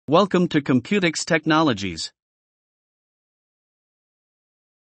Welcome to Computics Technologies.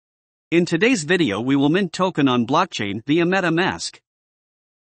 In today's video we will mint token on blockchain via MetaMask.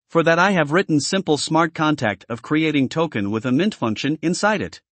 For that I have written simple smart contract of creating token with a mint function inside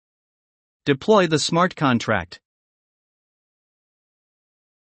it. Deploy the smart contract.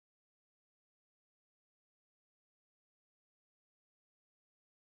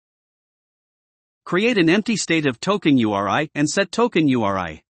 Create an empty state of token URI and set token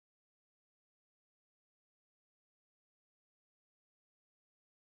URI.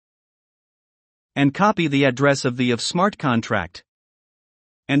 And copy the address of the smart contract.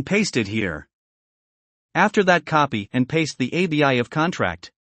 And paste it here. After that, copy and paste the ABI of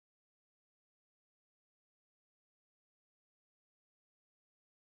contract.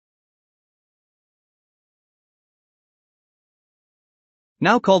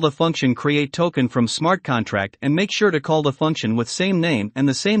 Now call the function create token from smart contract and make sure to call the function with same name and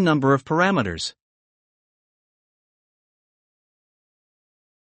the same number of parameters.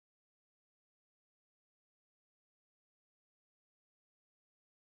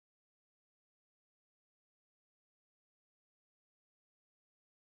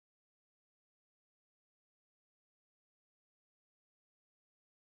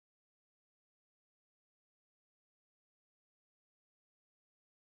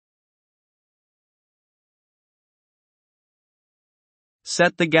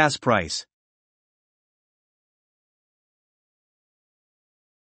 Set the gas price.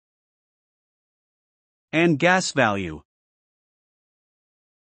 And gas value.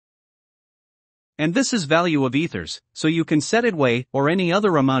 And this is value of ethers, so you can set it way or any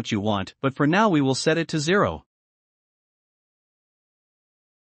other amount you want, but for now we will set it to 0.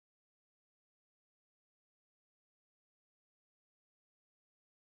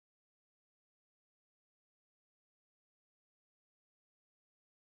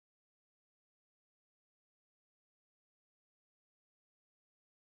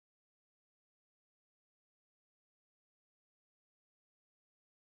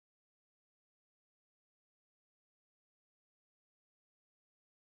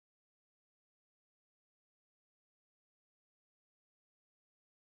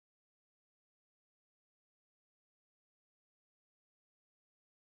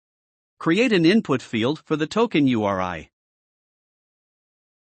 Create an input field for the token URI.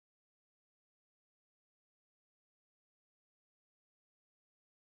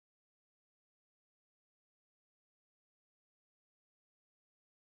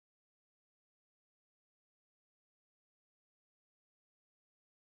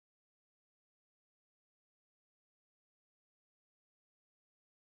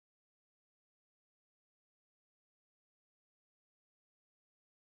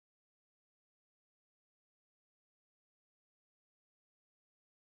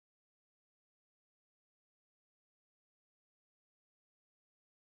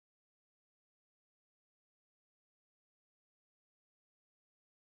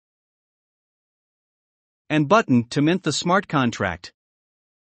 And button to mint the smart contract.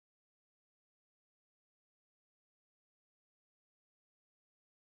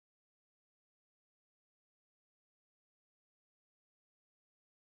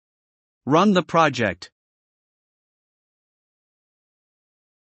 Run the project.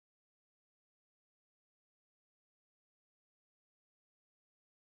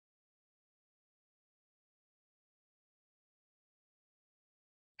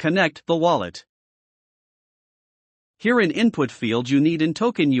 Connect the wallet. Here in input field you need in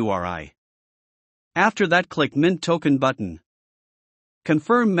token URI. After that click mint token button.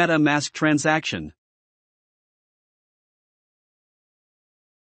 Confirm MetaMask transaction.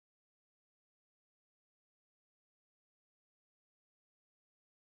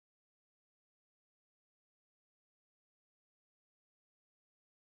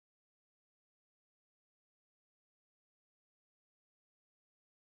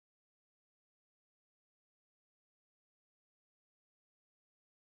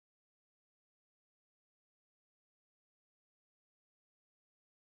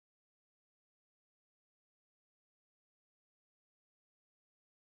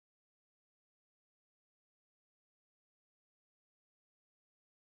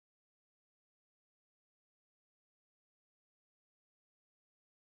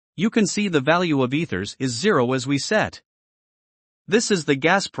 You can see the value of ethers is 0 as we set. This is the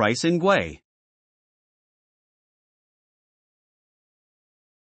gas price in Gwei.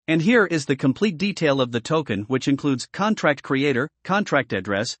 And here is the complete detail of the token, which includes contract creator, contract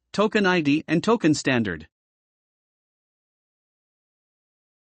address, token ID and token standard.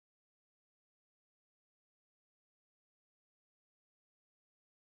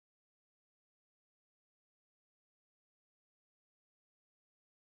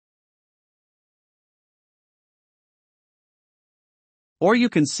 Or you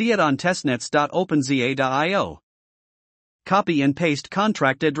can see it on testnets.opensea.io. Copy and paste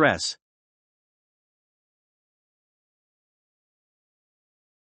contract address.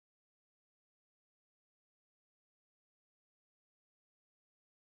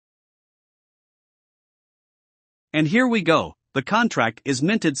 And here we go, the contract is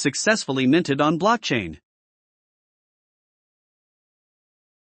successfully minted on blockchain.